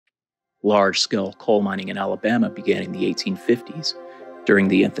Large-scale coal mining in Alabama began in the 1850s. During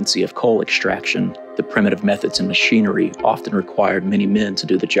the infancy of coal extraction, the primitive methods and machinery often required many men to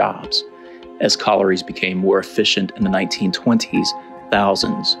do the jobs. As collieries became more efficient in the 1920s,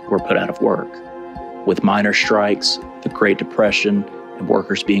 thousands were put out of work. With miner strikes, the Great Depression, and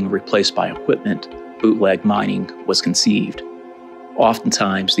workers being replaced by equipment, bootleg mining was conceived.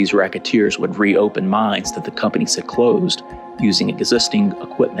 Oftentimes, these racketeers would reopen mines that the companies had closed using existing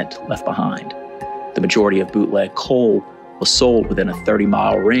equipment left behind. The majority of bootleg coal was sold within a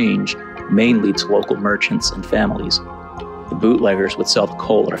 30-mile range, mainly to local merchants and families. The bootleggers would sell the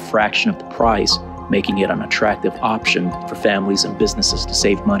coal at a fraction of the price, making it an attractive option for families and businesses to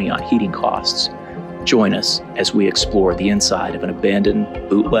save money on heating costs. Join us as we explore the inside of an abandoned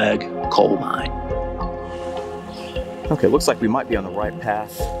bootleg coal mine. Okay, looks like we might be on the right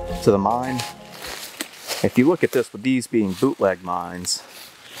path to the mine. If you look at this, with these being bootleg mines,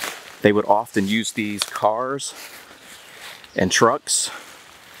 they would often use these cars and trucks.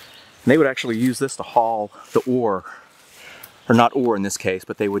 And they would actually use this to haul the ore, or not ore in this case,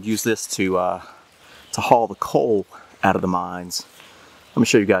 but they would use this to haul the coal out of the mines. Let me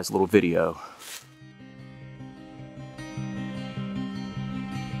show you guys a little video.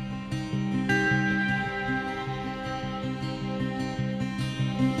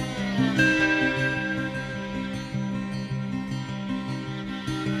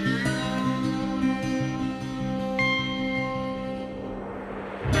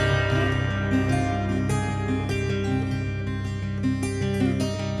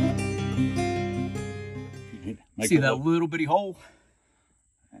 See that little bitty hole?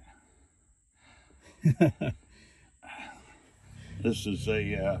 This is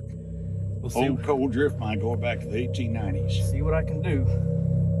a old coal drift mine going back to the 1890s. See what I can do.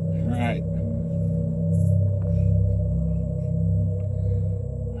 All right.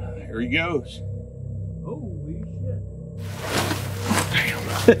 There he goes. Holy shit. Damn.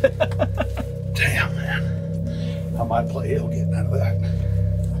 Damn, man. I might play hell getting out of that.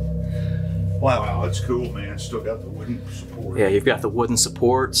 Wow, that's cool, man. Still got the wooden support. Yeah, you've got the wooden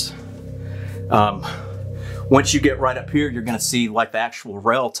supports. Once you get right up here, you're going to see like the actual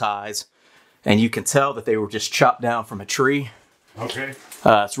rail ties, and you can tell that they were just chopped down from a tree. Okay.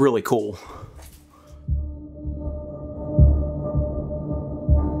 It's really cool.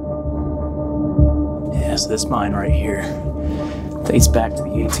 Yeah, so this mine right here dates back to the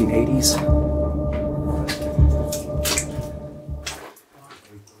 1880s.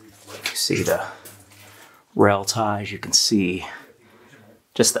 See the rail ties, you can see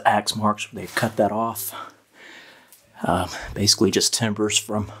just the axe marks where they've cut that off. Basically just timbers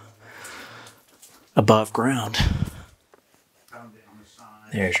from above ground.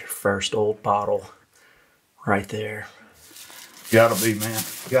 There's your first old bottle right there. Gotta be, man.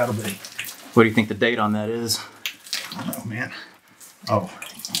 Gotta be. What do you think the date on that is? I don't know, man. Oh,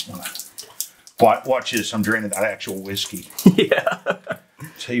 watch this. I'm drinking that actual whiskey. Yeah.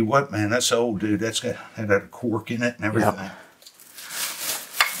 Tell you what, man, that's old, dude. That's got a cork in it and everything. Yep.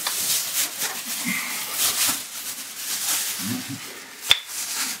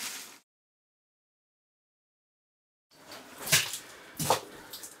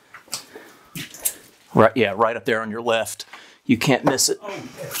 Right, yeah, right up there on your left. You can't miss it. Oh,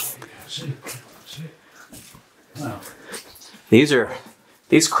 yeah. See. Wow.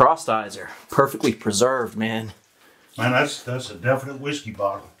 These cross ties are perfectly preserved, man. Man, that's a definite whiskey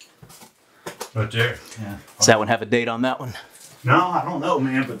bottle. Right there. Yeah. Does that one have a date on that one? No, I don't know,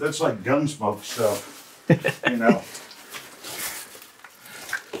 man, but that's like Gunsmoke stuff. You know.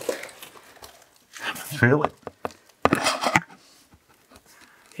 Feel it.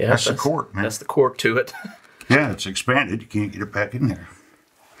 Yeah, that's the cork, man. That's the cork to it. Yeah, it's expanded. You can't get it back in there.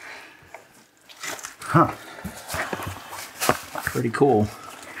 Huh. Pretty cool.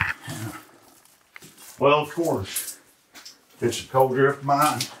 Yeah. Well, of course, it's a coal drift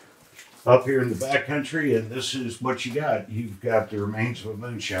mine up here in the backcountry, and this is what you got. You've got the remains of a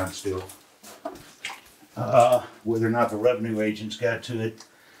moonshine still. Whether or not the revenue agents got to it,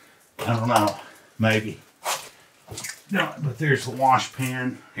 I don't know. Maybe. No, but there's the wash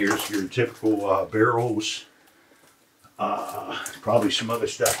pan. Here's your typical barrels. Probably some other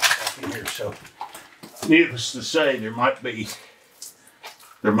stuff back in here. So, needless to say, there might be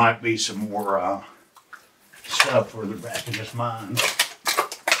some more stuff further back in this mine.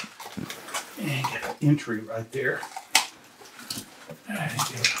 And get an entry right there.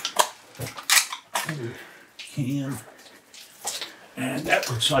 Can. And that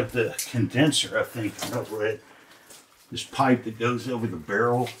looks like the condenser, I think, over it. This pipe that goes over the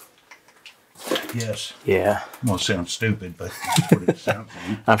barrel. Yes. Yeah. Well, it sounds stupid, but that's what it sounds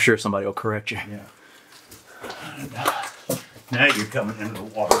like. I'm sure somebody will correct you. Yeah. And, now you're coming into the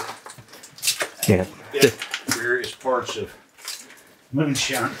water. Yeah. You got various parts of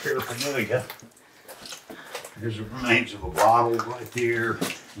moonshine paraphernalia. There's the remains of a bottle right there.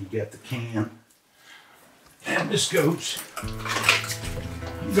 You got the can. And this goes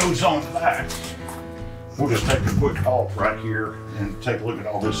on back. We'll just take a quick halt right here and take a look at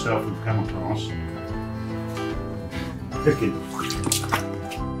all this stuff we've come across. Pick it.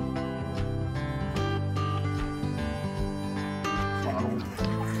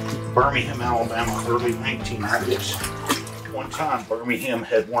 Birmingham, Alabama, early 1900s. One time, Birmingham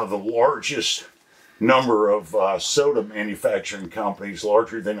had one of the largest number of soda manufacturing companies,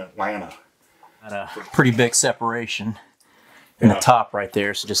 larger than Atlanta. Got a pretty big separation in the top right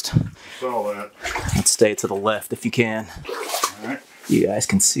there, so just saw that. let's stay to the left if you can. All right. You guys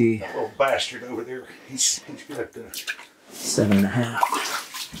can see That little bastard over there. He's got 7.5.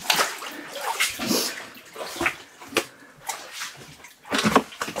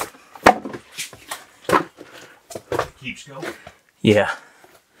 keeps going. Yeah.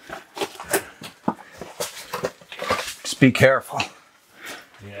 Just be careful.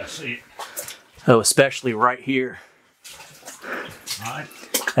 Yeah, I see it. Oh, especially right here. All right.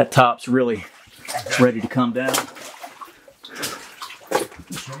 That top's really ready to come down.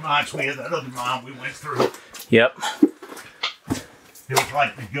 This reminds me of that other mine we went through. Yep. It was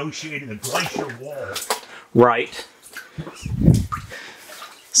like negotiating a glacier wall. Right.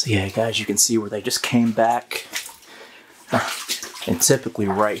 So yeah, guys, you can see where they just came back. And typically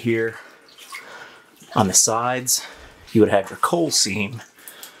right here on the sides, you would have your coal seam.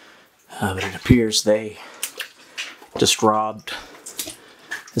 But it appears they just robbed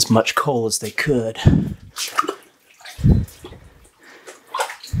as much coal as they could.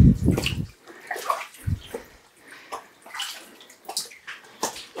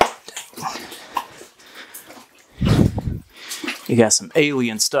 You got some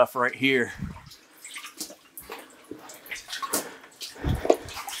alien stuff right here.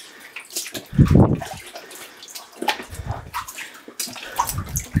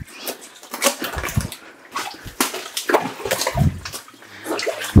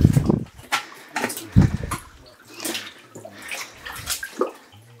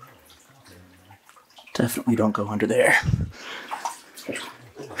 Definitely don't go under there.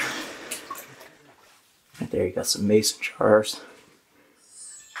 Right there, you got some mason jars.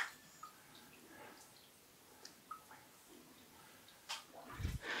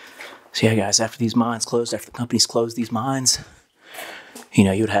 So yeah, guys, after these mines closed, after the companies closed these mines, you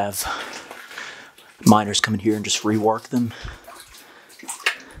know, you would have miners come in here and just rework them.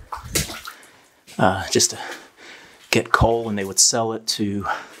 Just to get coal, and they would sell it to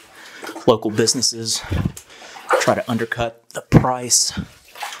local businesses, try to undercut the price,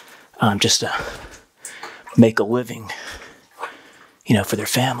 just to make a living, you know, for their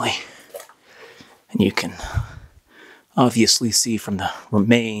family. And you can obviously see from the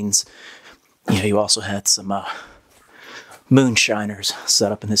remains, you know, you also had some moonshiners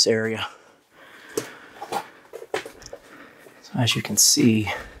set up in this area. So as you can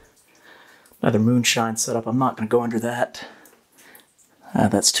see, another moonshine set up. I'm not going to go under that.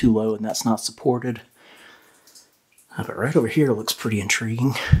 That's too low and that's not supported. But right over here looks pretty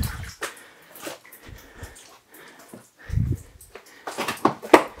intriguing.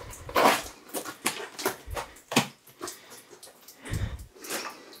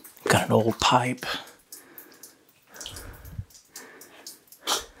 Got an old pipe.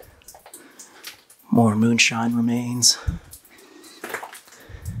 More moonshine remains.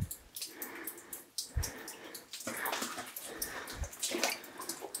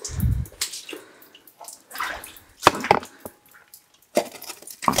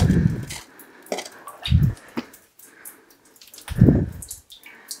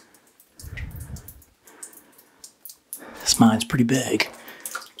 This mine's pretty big.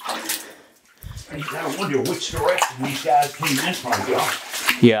 You gotta wonder which direction these guys came in from, John.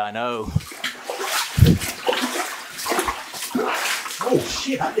 Yeah, I know. Oh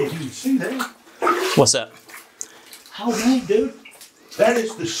shit, I didn't even see that. What's that? How dang, dude? That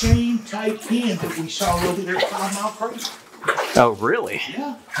is the same type can that we saw over there at 5 Mile Creek. Oh, really?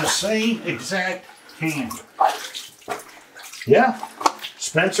 Yeah, the same exact can. Yeah.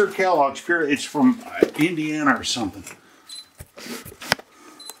 Spencer Kellogg's Pure. It's from Indiana or something.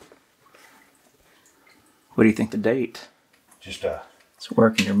 What do you think the date? Just It's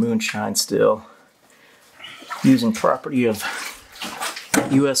working your moonshine still. Using property of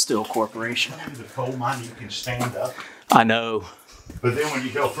U.S. Steel Corporation. the coal mine, you can stand up. I know. But then when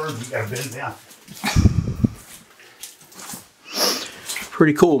you go further, you gotta bend down.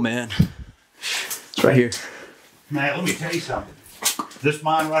 Pretty cool, man. It's right here. Man, let me tell you something. This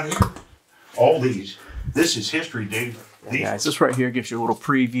mine right here, all these, this is history, dude. Yeah, guys, this right here gives you a little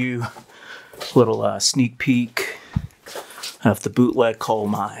preview, a little sneak peek of the Bootleg coal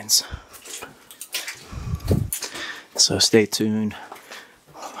mines. So stay tuned.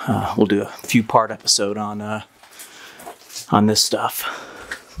 We'll do a few part episode on this stuff.